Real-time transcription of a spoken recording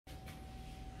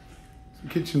The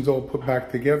kitchen's all put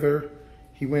back together.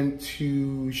 He went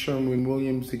to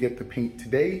Sherwin-Williams to get the paint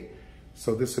today.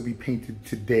 So this will be painted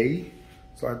today.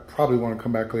 So I probably want to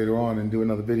come back later on and do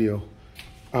another video.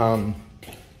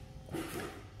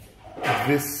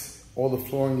 All the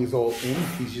flooring is all in.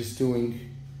 He's just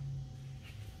doing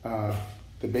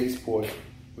the baseboard.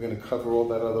 We're gonna cover all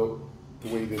that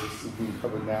the way that this is being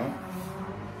covered now.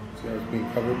 See how it's being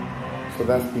covered? So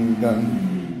that's being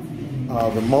done.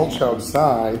 The mulch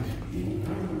outside,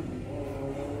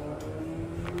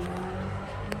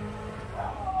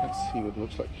 let's see what it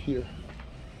looks like here.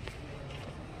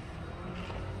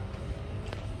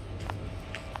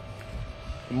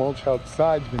 The mulch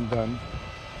outside's been done.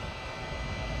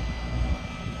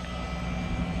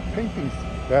 Painting's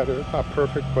better, it's not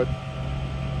perfect, but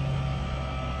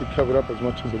it covered up as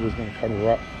much as it was going to cover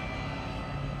up.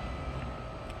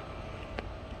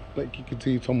 Like you can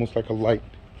see, it's almost like a light.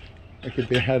 Like if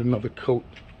they had another coat,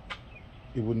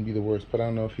 it wouldn't be the worst, but I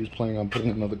don't know if he's planning on putting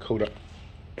another coat up.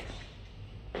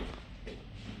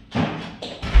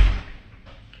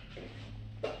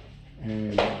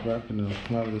 And wrapping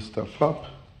a lot of this stuff up.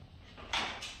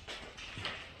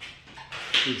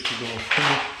 This is all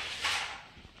finished.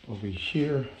 Over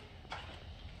here,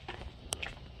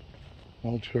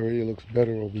 mulch area looks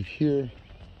better over here.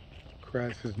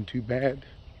 Grass isn't too bad.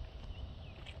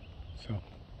 So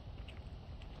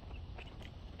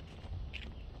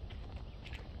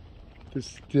this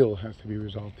still has to be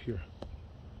resolved here.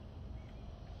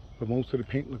 But most of the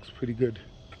paint looks pretty good.